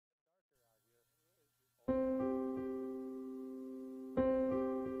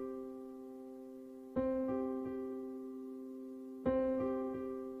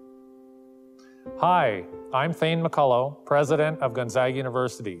Hi, I'm Thayne McCulloh, President of Gonzaga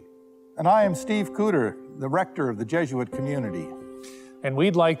University. And I am Steve Kuder, the rector of the Jesuit community. And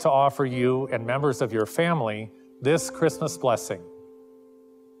we'd like to offer you and members of your family this Christmas blessing.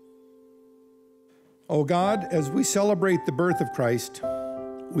 O God, as we celebrate the birth of Christ,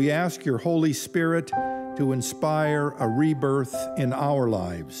 we ask your Holy Spirit to inspire a rebirth in our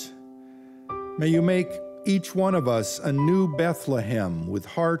lives. May you make each one of us a new Bethlehem with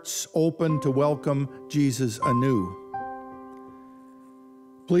hearts open to welcome Jesus anew.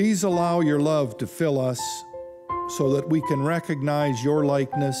 Please allow your love to fill us so that we can recognize your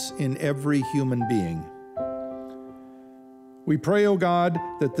likeness in every human being. We pray, O God,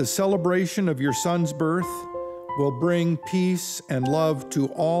 that the celebration of your Son's birth will bring peace and love to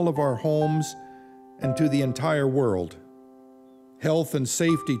all of our homes and to the entire world. Health and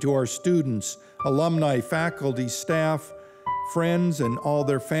safety to our students, alumni, faculty, staff, friends, and all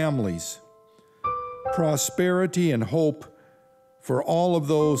their families. Prosperity and hope for all of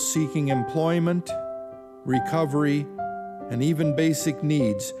those seeking employment, recovery, and even basic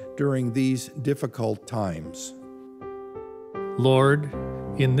needs during these difficult times. Lord,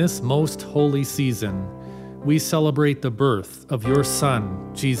 in this most holy season, we celebrate the birth of your Son,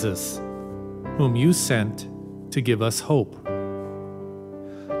 Jesus, whom you sent to give us hope.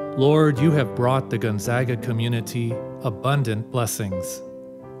 Lord, you have brought the Gonzaga community abundant blessings,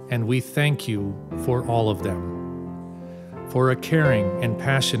 and we thank you for all of them. For a caring and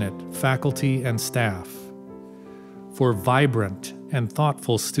passionate faculty and staff, for vibrant and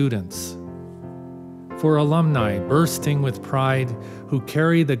thoughtful students, for alumni bursting with pride who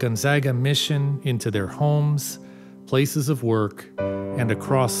carry the Gonzaga mission into their homes, places of work, and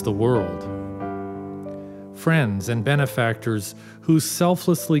across the world. Friends and benefactors who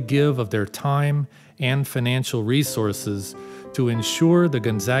selflessly give of their time and financial resources to ensure the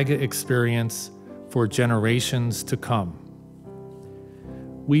Gonzaga experience for generations to come.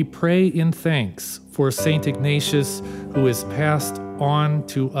 We pray in thanks for St. Ignatius, who has passed on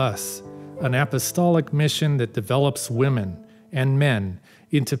to us an apostolic mission that develops women and men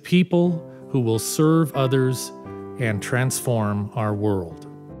into people who will serve others and transform our world.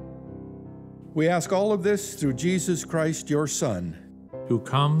 We ask all of this through Jesus Christ, your Son, who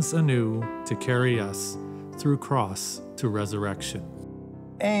comes anew to carry us through cross to resurrection.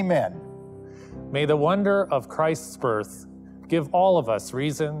 Amen. May the wonder of Christ's birth give all of us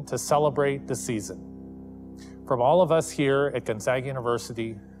reason to celebrate the season. From all of us here at Gonzaga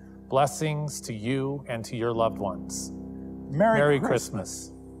University, blessings to you and to your loved ones. Merry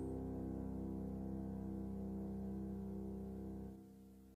Christmas.